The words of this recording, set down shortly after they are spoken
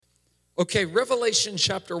Okay, Revelation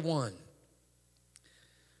chapter 1,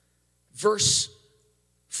 verse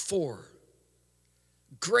 4.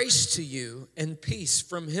 Grace to you and peace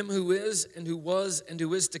from him who is and who was and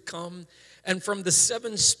who is to come, and from the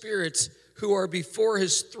seven spirits who are before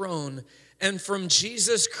his throne, and from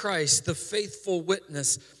Jesus Christ, the faithful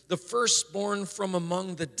witness, the firstborn from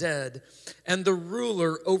among the dead, and the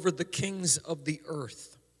ruler over the kings of the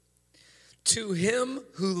earth. To him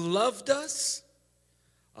who loved us,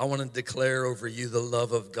 I want to declare over you the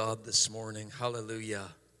love of God this morning. Hallelujah.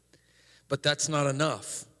 But that's not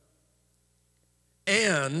enough.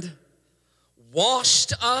 And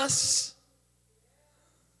washed us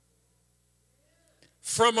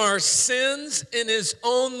from our sins in his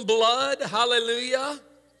own blood. Hallelujah.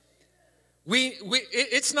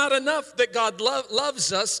 It's not enough that God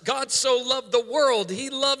loves us. God so loved the world. He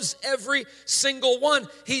loves every single one.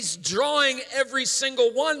 He's drawing every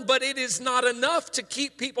single one, but it is not enough to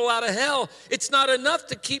keep people out of hell. It's not enough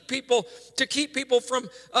to keep people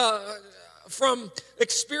from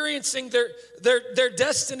experiencing their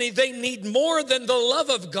destiny. They need more than the love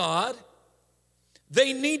of God.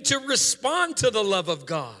 They need to respond to the love of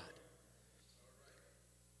God.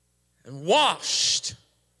 And washed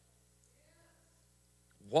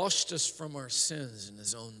us from our sins in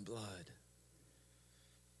his own blood.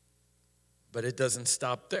 But it doesn't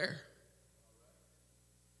stop there.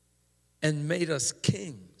 And made us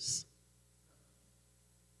kings.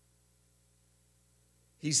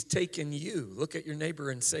 He's taken you. Look at your neighbor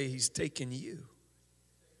and say, he's taken you.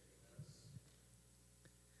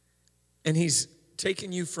 And he's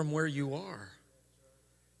taken you from where you are.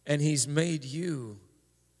 And he's made you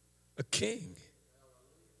a king.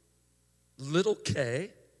 Little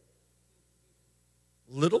k.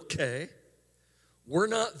 We're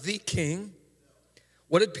not the king.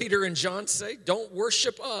 What did Peter and John say? Don't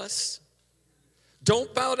worship us.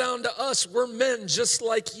 Don't bow down to us. We're men just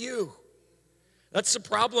like you. That's the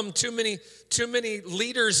problem. Too many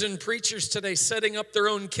leaders and preachers today setting up their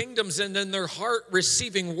own kingdoms and in their heart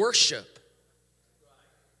receiving worship.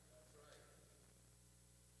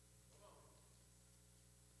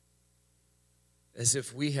 As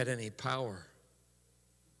if we had any power.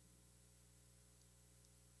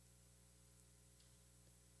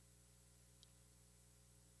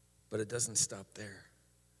 But it doesn't stop there.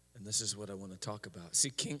 And this is what I want to talk about.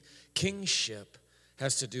 See, kingship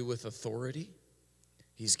has to do with authority.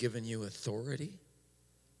 He's given you authority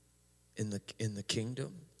in the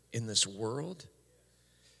kingdom, in this world.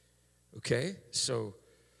 Okay? So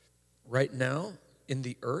right now in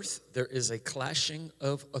the earth, there is a clashing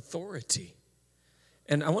of authority.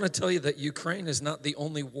 And I want to tell you that Ukraine is not the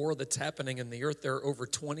only war that's happening in the earth. There are over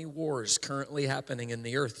 20 wars currently happening in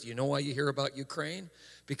the earth. You know why you hear about Ukraine?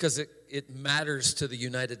 Because it matters to the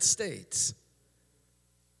United States.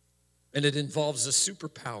 And it involves a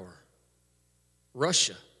superpower,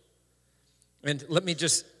 Russia. And let me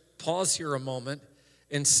just pause here a moment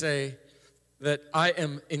and say that I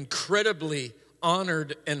am incredibly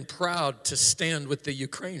honored and proud to stand with the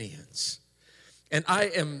Ukrainians. And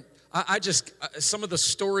some of the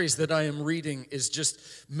stories that I am reading is just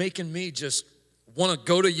making me just want to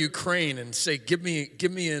go to Ukraine and say, give me an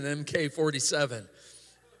MK-47.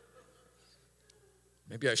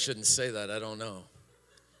 Maybe I shouldn't say that, I don't know.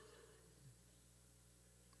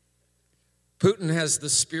 Putin has the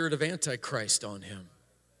spirit of Antichrist on him.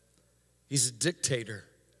 He's a dictator.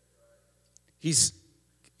 He's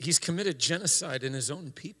committed genocide in his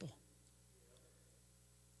own people.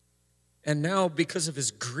 And now, because of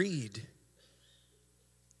his greed,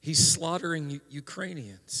 he's slaughtering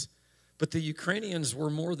Ukrainians. But the Ukrainians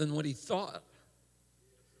were more than what he thought.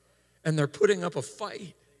 And they're putting up a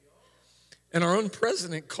fight. And our own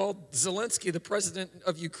president called Zelensky, the president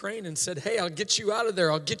of Ukraine, and said, hey, I'll get you out of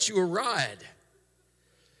there. I'll get you a ride.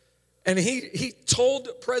 And he told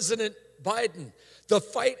President Biden, the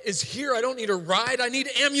fight is here. I don't need a ride. I need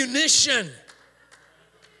ammunition.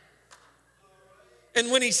 And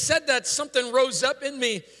when he said that, something rose up in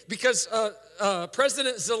me because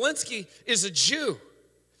President Zelensky is a Jew.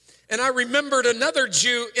 And I remembered another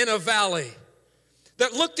Jew in a valley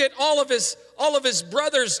that looked at all of his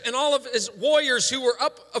brothers and all of his warriors who were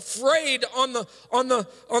up afraid on the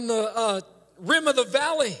rim of the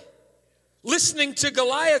valley, listening to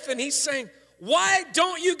Goliath, and he's saying, why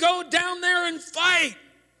don't you go down there and fight?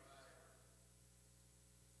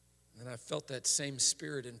 And I felt that same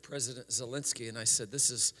spirit in President Zelensky, and I said, this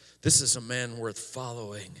is a man worth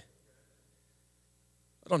following.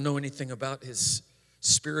 I don't know anything about his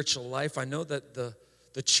spiritual life. I know that the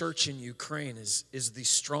church in Ukraine is the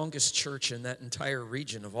strongest church in that entire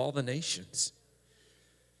region of all the nations.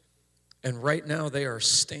 And right now they are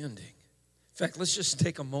standing. fact, let's just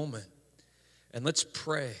take a moment and let's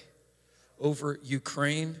pray over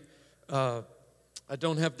Ukraine. I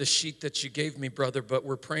don't have the sheet that you gave me, brother, but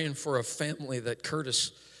we're praying for a family that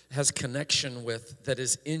Curtis has connection with that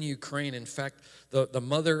is in Ukraine. In fact, the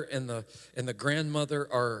mother and the grandmother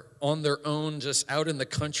are on their own, just out in the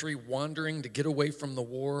country, wandering to get away from the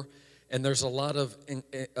war. And there's a lot of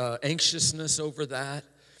anxiousness over that.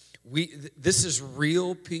 This is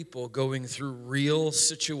real people going through real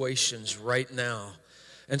situations right now.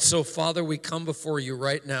 And so, Father, we come before you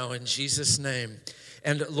right now in Jesus' name.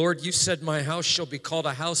 And Lord, you said my house shall be called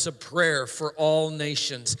a house of prayer for all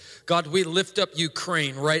nations. God, we lift up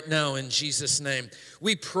Ukraine right now in Jesus' name.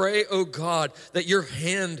 We pray, oh God, that your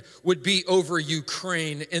hand would be over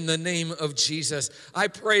Ukraine in the name of Jesus. I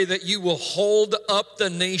pray that you will hold up the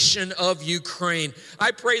nation of Ukraine. I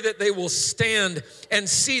pray that they will stand and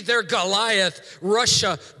see their Goliath,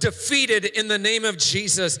 Russia, defeated in the name of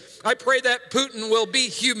Jesus. I pray that Putin will be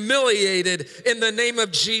humiliated in the name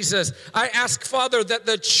of Jesus. I ask, Father, that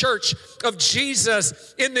the church of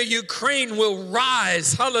Jesus in the Ukraine will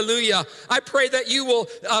rise. Hallelujah. I pray that you will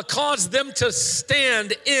cause them to stand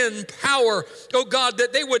in power, oh God,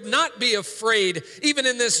 that they would not be afraid even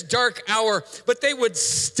in this dark hour, but they would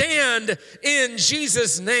stand in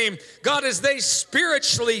Jesus' name. God, as they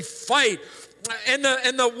spiritually fight, and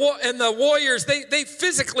the warriors, they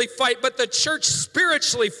physically fight, but the church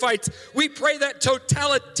spiritually fights. We pray that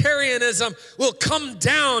totalitarianism will come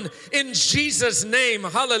down in Jesus' name.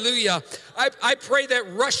 Hallelujah. I pray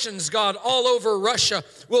that Russians, God, all over Russia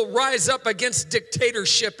will rise up against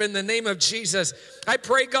dictatorship in the name of Jesus. I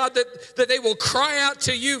pray, God, that they will cry out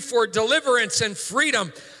to you for deliverance and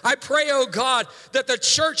freedom. I pray, oh God, that the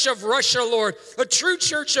church of Russia, Lord, a true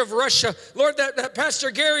church of Russia, Lord, that Pastor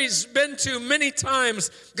Gary's been to many times,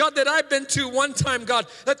 God, that I've been to one time, God,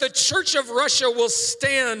 that the church of Russia will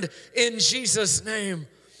stand in Jesus' name.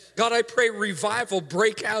 God, I pray revival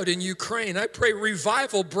break out in Ukraine. I pray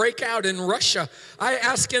revival break out in Russia. I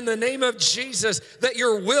ask in the name of Jesus that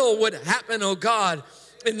your will would happen, oh God,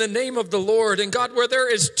 in the name of the Lord. And God, where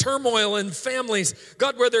there is turmoil in families,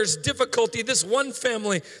 God, where there's difficulty, this one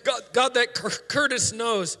family, God, that Curtis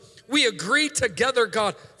knows, we agree together,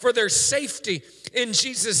 God, for their safety in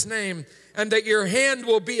Jesus' name, and that your hand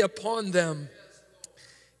will be upon them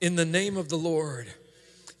in the name of the Lord.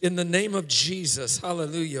 In the name of Jesus,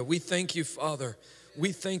 hallelujah. We thank you, Father.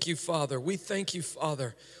 We thank you, Father. We thank you,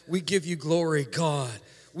 Father. We give you glory, God.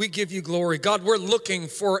 We give you glory. God, we're looking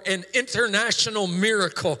for an international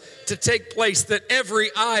miracle to take place that every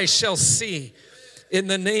eye shall see in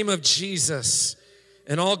the name of Jesus.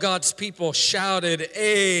 And all God's people shouted,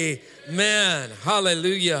 amen.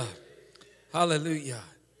 Hallelujah. Hallelujah.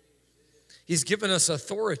 He's given us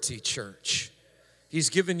authority, church. He's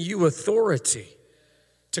given you authority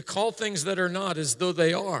to call things that are not as though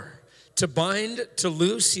they are. To bind, to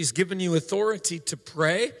loose, he's given you authority to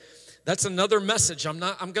pray. That's another message. I'm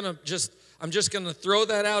just going to throw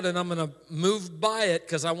that out and I'm going to move by it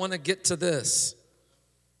because I want to get to this.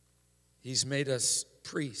 He's made us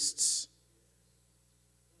priests,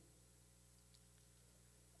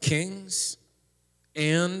 kings,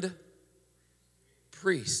 and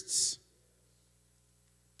priests.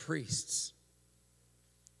 Priests.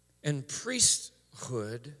 And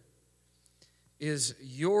priesthood is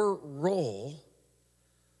your role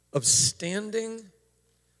of standing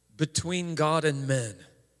between God and men.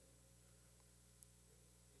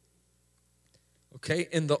 Okay,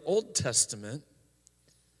 in the Old Testament,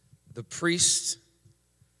 the priest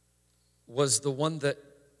was the one that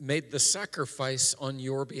made the sacrifice on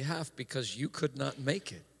your behalf because you could not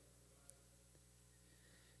make it.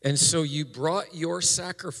 And so you brought your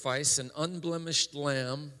sacrifice, an unblemished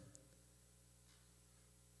lamb,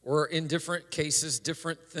 or in different cases,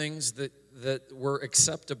 different things that were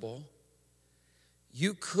acceptable.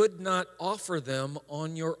 You could not offer them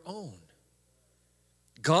on your own.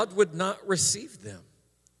 God would not receive them.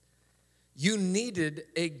 You needed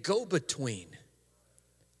a go-between.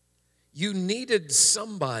 You needed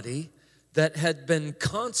somebody that had been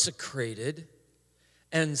consecrated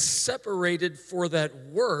and separated for that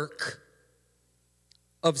work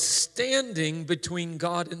of standing between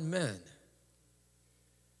God and men.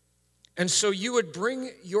 And so you would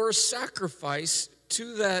bring your sacrifice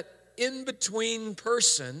to that in-between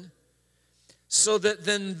person so that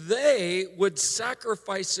then they would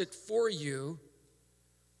sacrifice it for you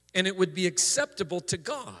and it would be acceptable to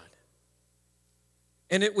God.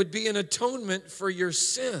 And it would be an atonement for your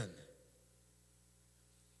sin.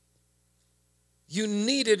 You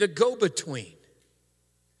needed a go-between.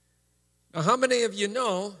 Now, how many of you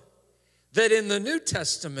know that in the New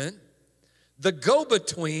Testament, The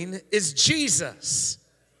go-between is Jesus.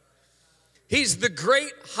 He's the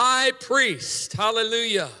great high priest.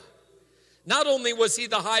 Hallelujah. Not only was he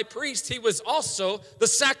the high priest, he was also the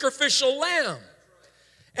sacrificial lamb.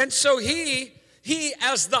 And so he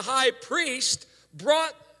as the high priest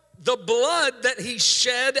brought the blood that he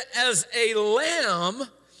shed as a lamb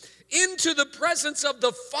into the presence of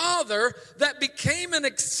the Father that became an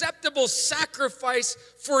acceptable sacrifice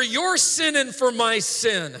for your sin and for my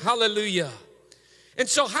sin. Hallelujah. And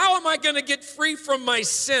so how am I going to get free from my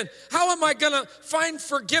sin? How am I going to find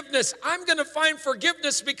forgiveness? I'm going to find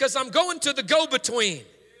forgiveness because I'm going to the go-between,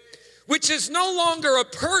 which is no longer a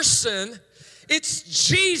person, it's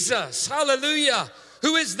Jesus, hallelujah,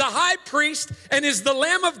 who is the high priest and is the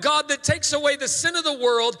Lamb of God that takes away the sin of the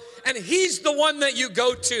world, and he's the one that you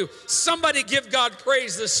go to. Somebody give God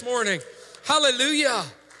praise this morning. Hallelujah.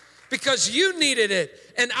 Because you needed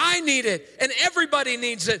it, and I need it, and everybody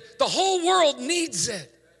needs it. The whole world needs it.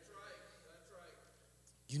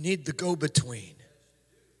 You need the go-between,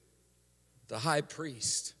 the high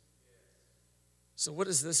priest. So what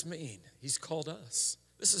does this mean? He's called us.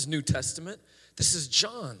 This is New Testament. This is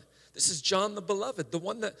John. This is John the Beloved, the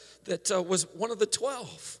one that was one of the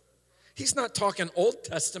 12. He's not talking Old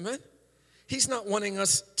Testament. He's not wanting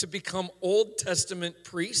us to become Old Testament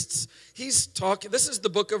priests. He's talking, this is the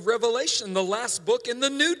book of Revelation, the last book in the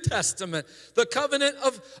New Testament, the covenant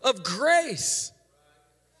of grace.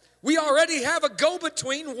 We already have a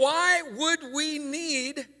go-between. Why would we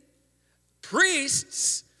need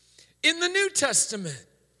priests in the New Testament?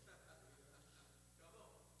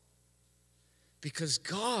 Because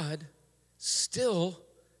God still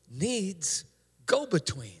needs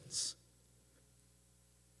go-betweens.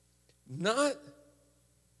 Not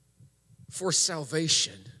for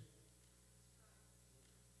salvation,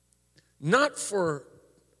 not for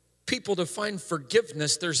people to find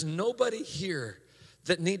forgiveness. There's nobody here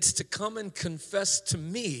that needs to come and confess to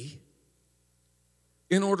me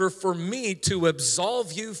in order for me to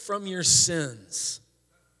absolve you from your sins.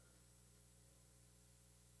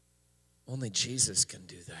 Only Jesus can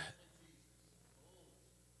do that.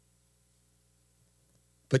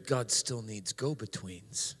 But God still needs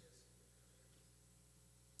go-betweens.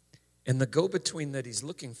 And the go-between that he's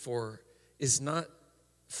looking for is not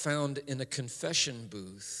found in a confession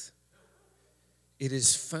booth. It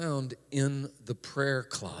is found in the prayer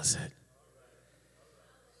closet.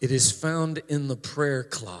 It is found in the prayer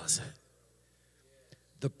closet.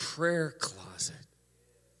 The prayer closet.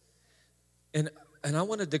 And I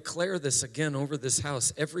want to declare this again over this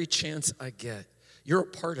house. Every chance I get, you're a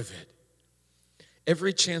part of it.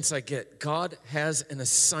 Every chance I get, God has an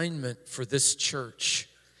assignment for this church.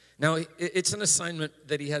 Now, it's an assignment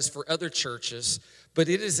that he has for other churches, but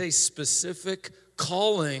it is a specific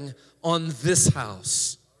calling on this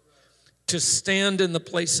house to stand in the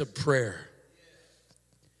place of prayer,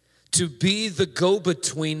 to be the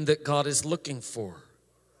go-between that God is looking for,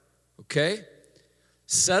 okay?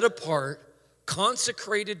 Set apart,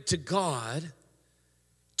 consecrated to God,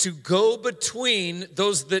 to go between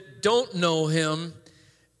those that don't know him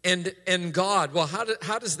and God. Well,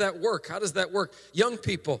 how does that work? How does that work? Young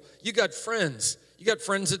people, you got friends. You got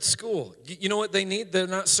friends at school. You know what they need? They're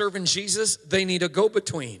not serving Jesus. They need a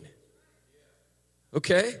go-between.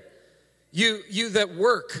 Okay? You that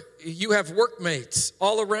work, you have workmates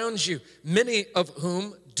all around you, many of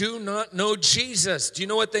whom do not know Jesus. Do you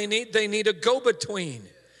know what they need? They need a go-between.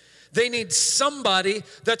 They need somebody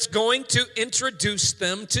that's going to introduce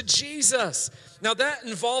them to Jesus. Now that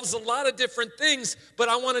involves a lot of different things, but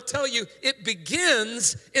I want to tell you, it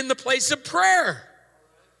begins in the place of prayer.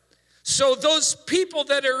 So those people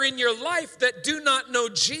that are in your life that do not know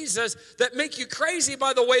Jesus, that make you crazy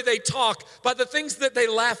by the way they talk, by the things that they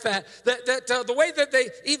laugh at, the way that they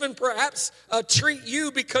even perhaps treat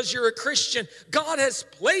you because you're a Christian, God has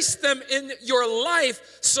placed them in your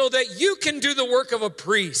life so that you can do the work of a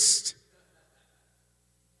priest.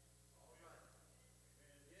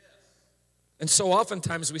 And so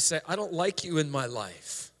oftentimes we say, I don't like you in my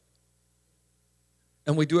life.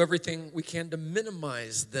 And we do everything we can to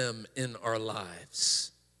minimize them in our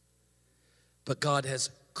lives. But God has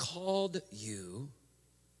called you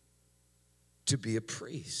to be a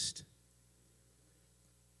priest.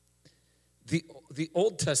 The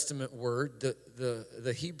Old Testament word,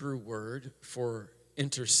 the Hebrew word for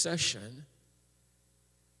intercession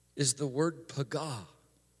is the word pagah.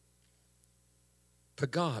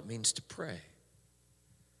 Pagah means to pray.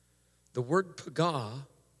 The word pagah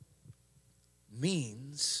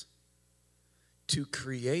means to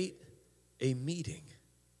create a meeting,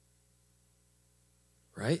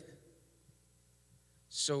 right?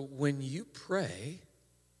 So when you pray,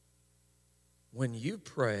 When you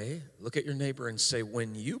pray, look at your neighbor and say,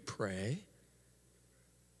 when you pray,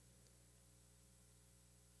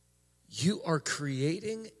 you are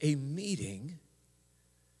creating a meeting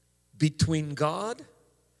between God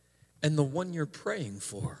and the one you're praying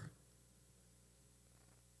for.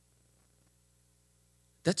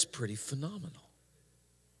 That's pretty phenomenal.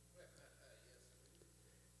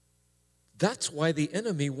 That's why the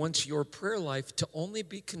enemy wants your prayer life to only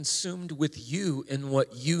be consumed with you and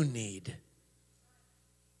what you need.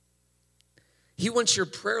 He wants your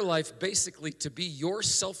prayer life basically to be your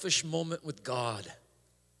selfish moment with God.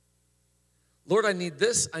 Lord, I need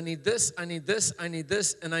this, I need this, I need this, I need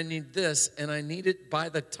this, and I need this, and I need it by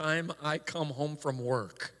the time I come home from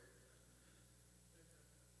work.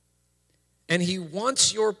 And he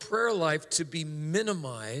wants your prayer life to be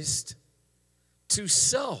minimized to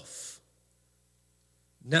self.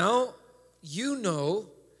 Now, you know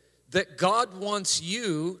that God wants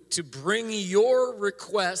you to bring your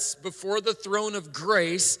requests before the throne of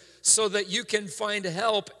grace so that you can find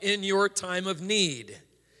help in your time of need.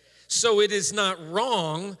 So it is not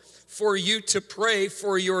wrong for you to pray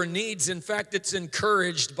for your needs. In fact, it's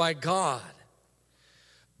encouraged by God.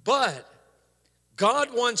 But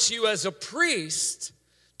God wants you as a priest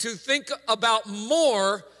to think about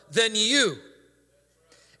more than you.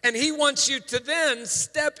 And he wants you to then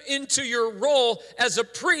step into your role as a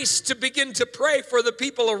priest to begin to pray for the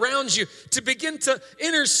people around you, to begin to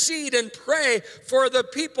intercede and pray for the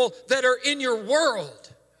people that are in your world.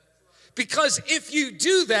 Because if you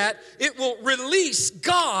do that, it will release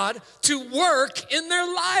God to work in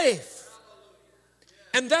their life.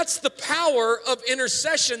 And that's the power of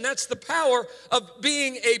intercession. That's the power of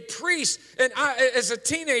being a priest. And I, as a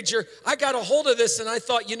teenager, I got a hold of this and I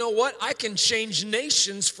thought, you know what? I can change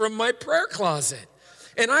nations from my prayer closet.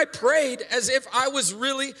 And I prayed as if I was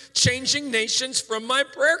really changing nations from my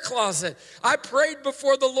prayer closet. I prayed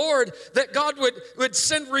before the Lord that God would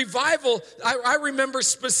send revival. I remember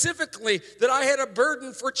specifically that I had a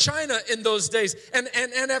burden for China in those days and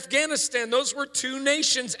Afghanistan. Those were two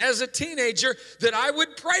nations as a teenager that I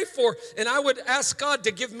would pray for. And I would ask God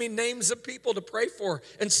to give me names of people to pray for.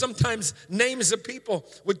 And sometimes names of people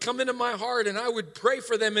would come into my heart and I would pray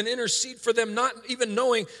for them and intercede for them, not even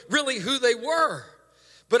knowing really who they were.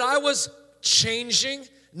 But I was changing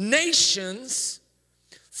nations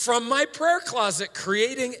from my prayer closet,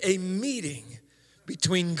 creating a meeting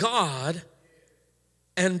between God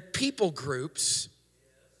and people groups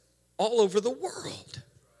all over the world.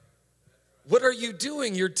 What are you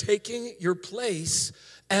doing? You're taking your place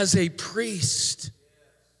as a priest.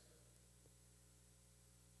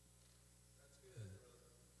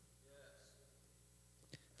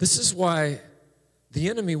 This is why the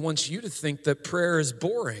enemy wants you to think that prayer is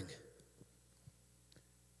boring.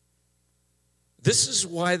 This is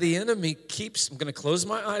why the enemy keeps, I'm going to close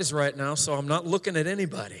my eyes right now so I'm not looking at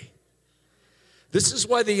anybody. This is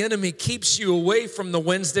why the enemy keeps you away from the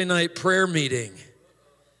Wednesday night prayer meeting.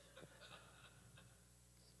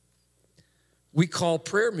 We call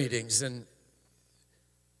prayer meetings and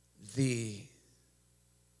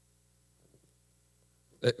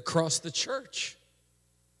across the church.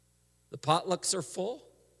 The potlucks are full.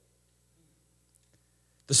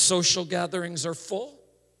 The social gatherings are full.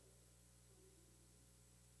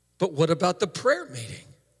 But what about the prayer meeting?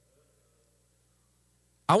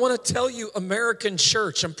 I want to tell you, American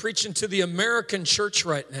church, I'm preaching to the American church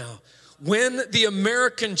right now. When the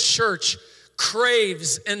American church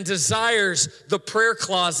craves and desires the prayer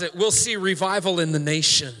closet, we'll see revival in the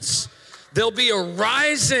nations. There'll be a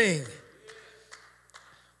rising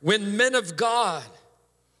when men of God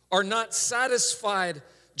are not satisfied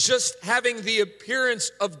just having the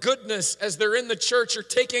appearance of goodness as they're in the church or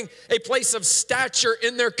taking a place of stature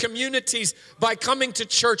in their communities by coming to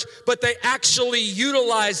church, but they actually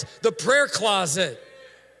utilize the prayer closet.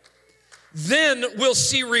 Then we'll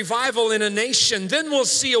see revival in a nation. Then we'll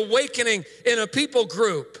see awakening in a people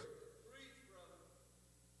group.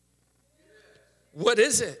 What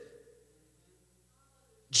is it?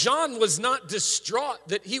 John was not distraught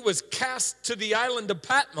that he was cast to the island of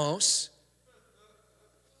Patmos.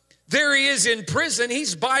 There he is in prison.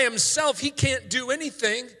 He's by himself. He can't do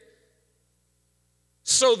anything.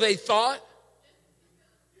 So they thought.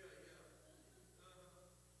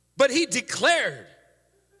 But he declared,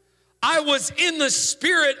 I was in the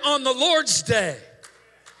Spirit on the Lord's day.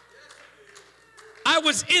 I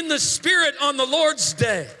was in the Spirit on the Lord's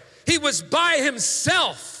day. He was by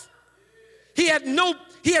himself. He had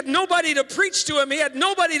nobody to preach to him. He had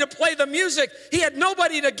nobody to play the music. He had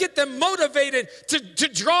nobody to get them motivated to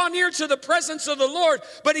draw near to the presence of the Lord.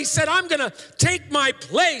 But he said, I'm going to take my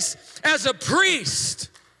place as a priest.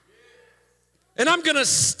 And I'm going to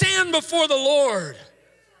stand before the Lord.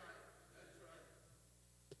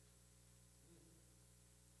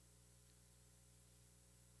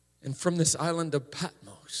 And from this island of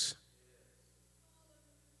Patmos,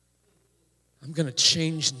 I'm going to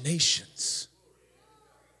change nations.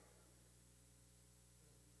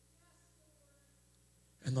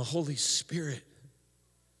 And the Holy Spirit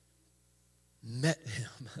met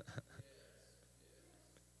him.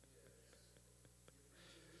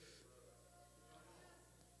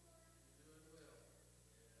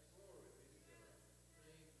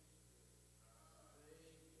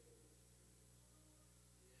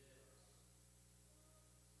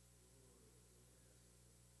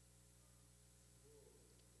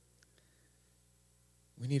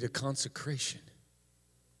 We need a consecration.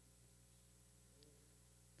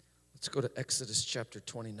 Let's go to Exodus chapter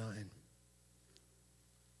 29.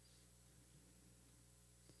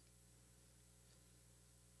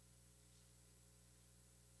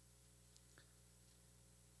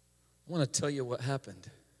 I want to tell you what happened.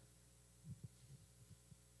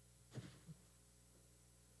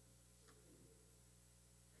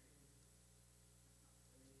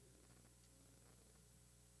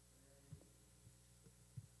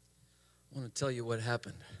 I want to tell you what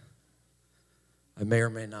happened. I may or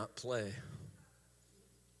may not play.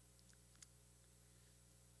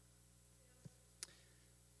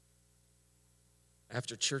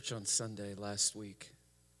 After church on Sunday last week,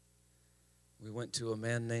 we went to a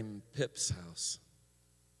man named Pip's house.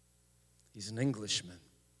 He's an Englishman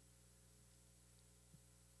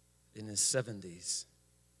in his 70s.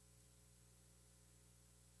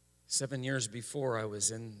 7 years before, I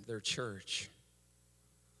was in their church.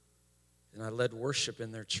 And I led worship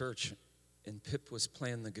in their church, and Pip was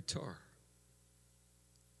playing the guitar.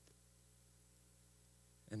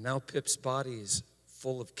 And now Pip's body is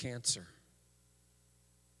full of cancer.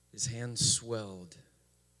 His hands swelled.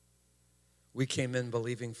 We came in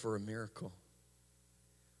believing for a miracle.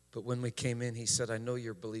 But when we came in, he said, I know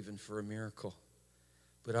you're believing for a miracle,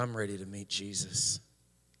 but I'm ready to meet Jesus.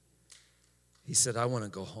 He said, I want to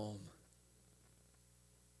go home.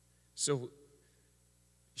 So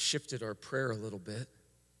shifted our prayer a little bit.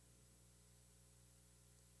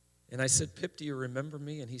 And I said, Pip, do you remember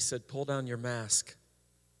me? And he said, pull down your mask.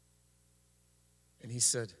 And he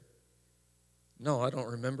said, no, I don't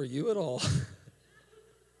remember you at all.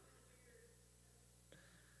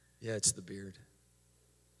 Yeah, it's the beard.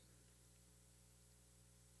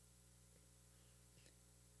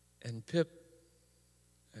 And Pip,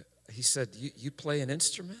 he said, you play an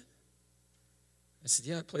instrument? I said,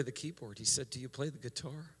 yeah, I play the keyboard. He said, do you play the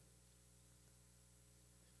guitar?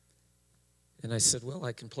 And I said, well,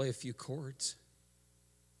 I can play a few chords.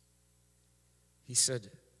 He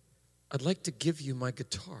said, I'd like to give you my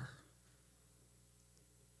guitar.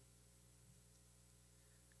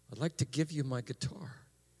 I'd like to give you my guitar.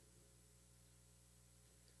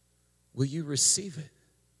 Will you receive it?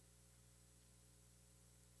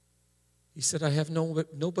 He said, I have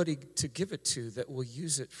nobody to give it to that will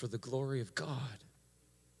use it for the glory of God.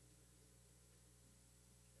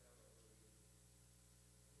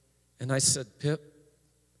 And I said, Pip,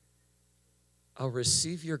 I'll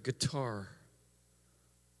receive your guitar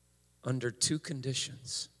under two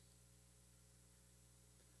conditions.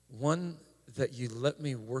 One, that you let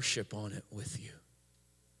me worship on it with you.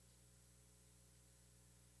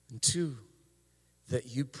 And two, that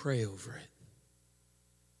you pray over it.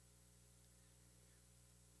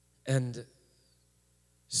 And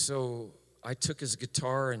so I took his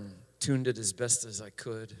guitar and tuned it as best as I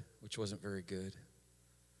could, which wasn't very good.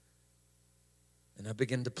 And I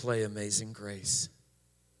began to play Amazing Grace.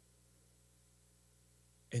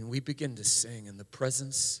 And we began to sing, and the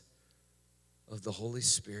presence of the Holy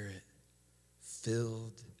Spirit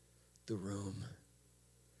filled the room.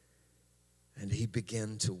 And he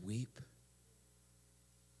began to weep.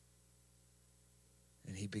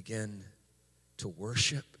 And he began to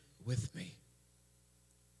worship with me.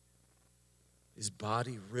 His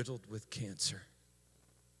body riddled with cancer,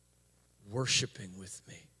 worshiping with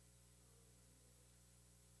me.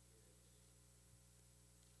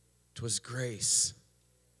 It was grace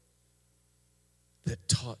that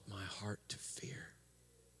taught my heart to fear.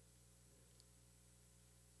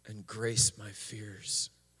 And grace my fears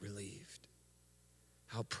relieved.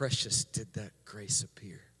 How precious did that grace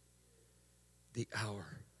appear the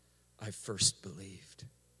hour I first believed.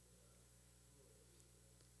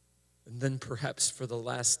 And then perhaps for the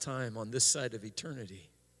last time on this side of eternity,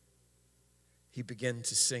 he began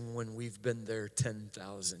to sing When We've Been There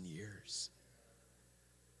 10,000 Years.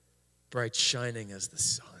 Bright shining as the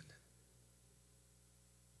sun.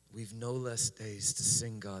 We've no less days to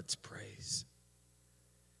sing God's praise.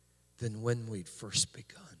 than when we'd first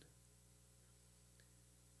begun.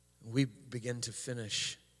 We began to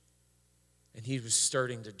finish, and he was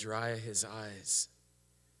starting to dry his eyes.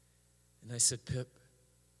 And I said, Pip,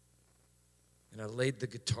 and I laid the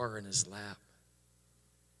guitar in his lap.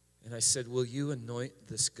 And I said, will you anoint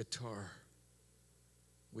this guitar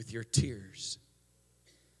with your tears?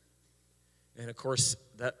 And of course,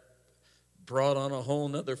 that brought on a whole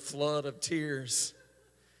nother flood of tears.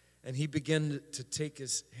 And he began to take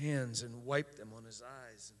his hands and wipe them on his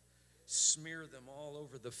eyes and smear them all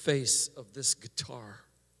over the face of this guitar.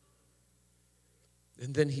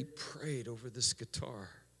 And then he prayed over this guitar.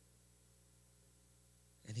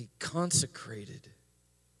 And he consecrated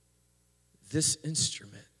this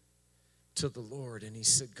instrument to the Lord. And he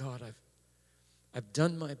said, God, I've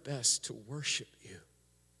done my best to worship you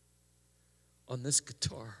on this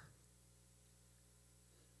guitar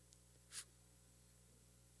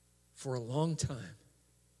for a long time.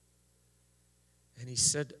 And he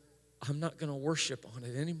said, I'm not going to worship on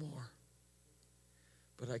it anymore,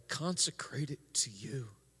 but I consecrate it to you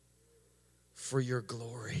for your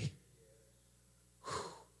glory. Whew.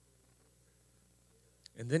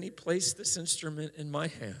 And then he placed this instrument in my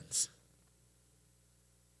hands.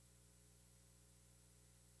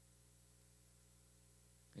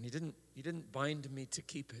 And he didn't bind me to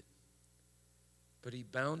keep it, but he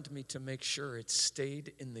bound me to make sure it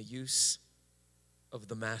stayed in the use of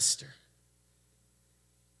the master.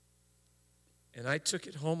 And I took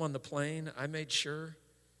it home on the plane. I made sure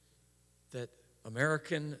that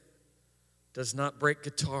American does not break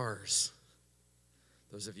guitars.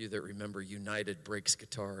 Those of you that remember United Breaks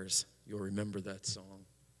Guitars, you'll remember that song.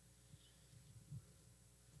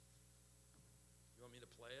 You want me to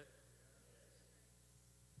play it?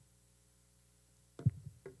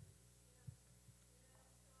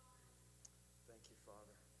 Thank you,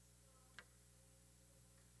 Father.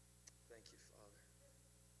 Thank you, Father.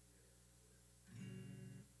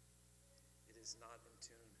 It is not in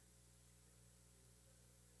tune.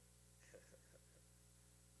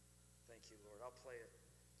 Thank you, Lord. I'll play it.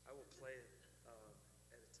 I will play it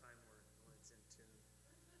at a time when it's in tune.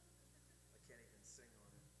 I can't even sing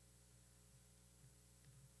on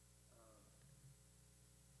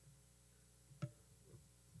it.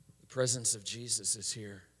 The presence of Jesus is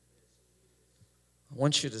here. I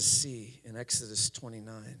want you to see in Exodus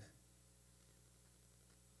 29.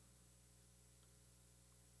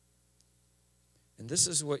 And this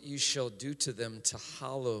is what you shall do to them to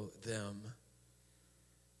hallow them,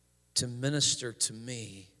 to minister to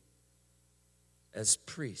me as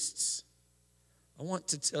priests. I want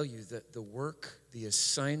to tell you that the work, the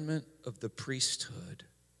assignment of the priesthood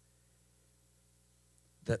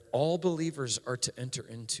that all believers are to enter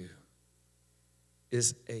into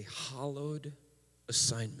is a hallowed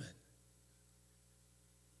assignment.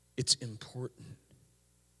 It's important.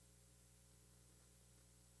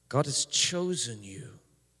 God has chosen you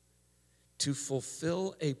to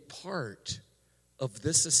fulfill a part of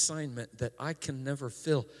this assignment that I can never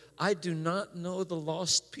fill. I do not know the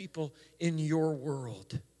lost people in your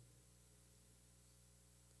world.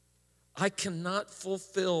 I cannot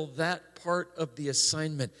fulfill that part of the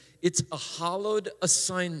assignment. It's a hallowed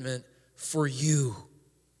assignment for you.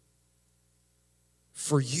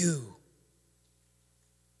 For you.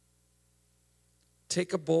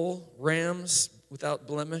 Take a bull, rams without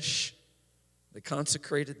blemish. They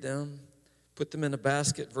consecrated them, put them in a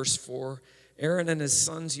basket. Verse 4. Aaron and his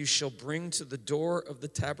sons you shall bring to the door of the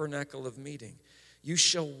tabernacle of meeting. You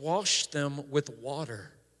shall wash them with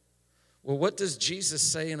water. Well, what does Jesus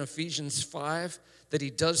say in Ephesians 5 that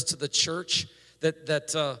he does to the church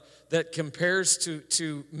that compares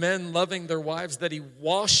to men loving their wives? That he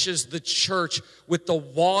washes the church with the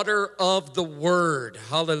water of the word.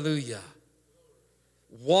 Hallelujah.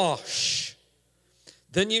 Wash.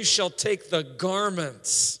 Then you shall take the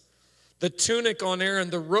garments, the tunic on Aaron,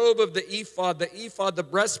 the robe of the ephod, the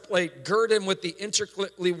breastplate, gird him with the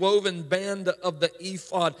intricately woven band of the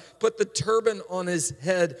ephod, put the turban on his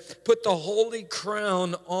head, put the holy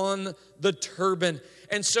crown on the turban.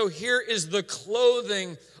 And so here is the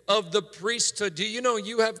clothing of the priesthood. Do you know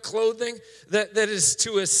you have clothing that is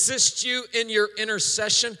to assist you in your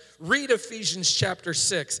intercession? Read Ephesians chapter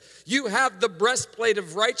 6. You have the breastplate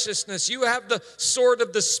of righteousness. You have the sword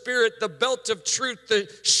of the Spirit, the belt of truth,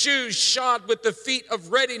 the shoes shod with the feet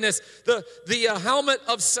of readiness, the helmet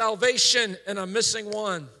of salvation, and I'm missing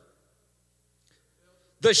one.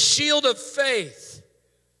 The shield of faith.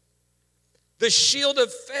 The shield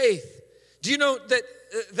of faith. Do you know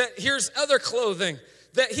that here's other clothing?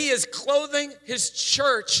 That he is clothing his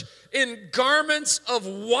church in garments of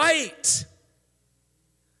white.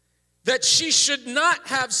 that she should not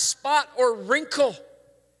have spot or wrinkle.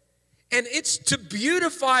 And it's to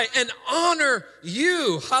beautify and honor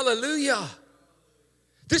you. Hallelujah.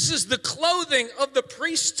 This is the clothing of the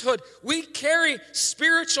priesthood. We carry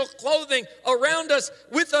spiritual clothing around us,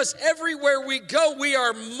 with us everywhere we go. We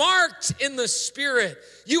are marked in the Spirit.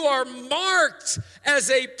 You are marked as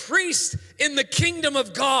a priest in the kingdom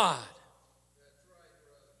of God.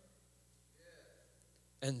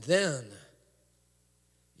 And then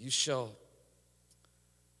you shall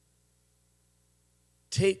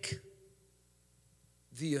take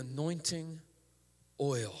the anointing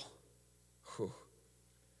oil. Whew.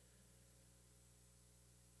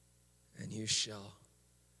 And you shall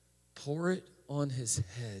pour it on his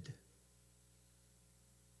head.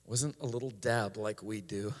 Wasn't a little dab like we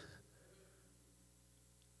do.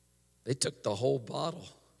 They took the whole bottle.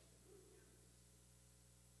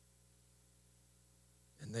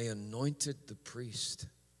 And they anointed the priest,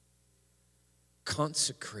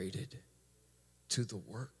 consecrated to the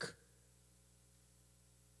work.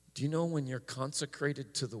 Do you know when you're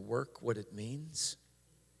consecrated to the work what it means?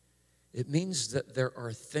 It means that there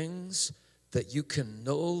are things that you can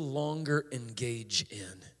no longer engage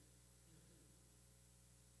in.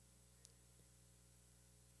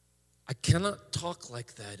 I cannot talk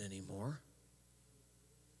like that anymore.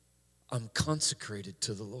 I'm consecrated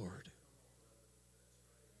to the Lord.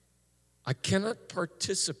 I cannot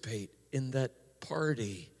participate in that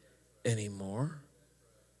party anymore.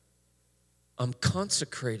 I'm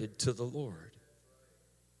consecrated to the Lord.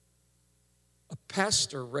 A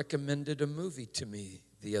pastor recommended a movie to me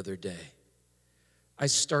the other day. I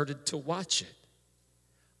started to watch it.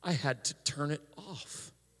 I had to turn it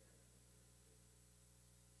off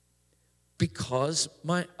because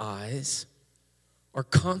my eyes are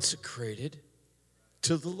consecrated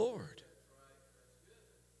to the Lord.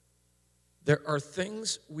 There are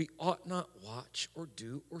things we ought not watch or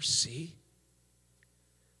do or see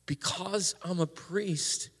because I'm a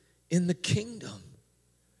priest in the kingdom.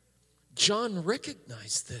 John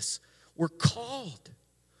recognized this. We're called.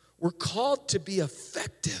 We're called to be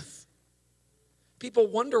effective. People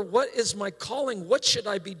wonder, what is my calling? What should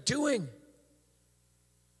I be doing?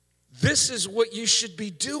 This is what you should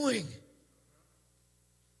be doing.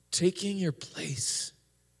 Taking your place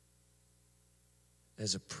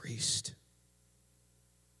as a priest.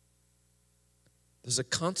 There's a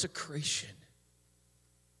consecration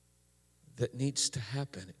that needs to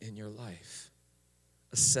happen in your life.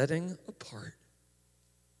 A setting apart.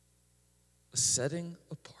 A setting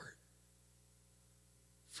apart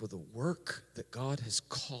for the work that God has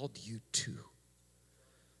called you to,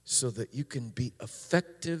 so that you can be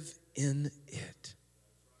effective in it.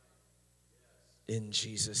 In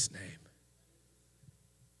Jesus' name.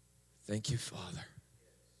 Thank you, Father.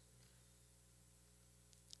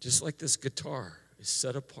 Just like this guitar is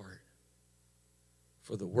set apart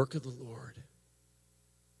for the work of the Lord,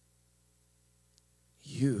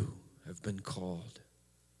 you have been called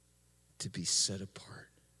to be set apart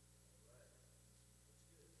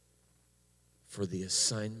for the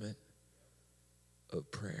assignment of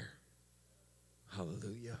prayer.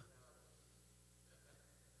 Hallelujah.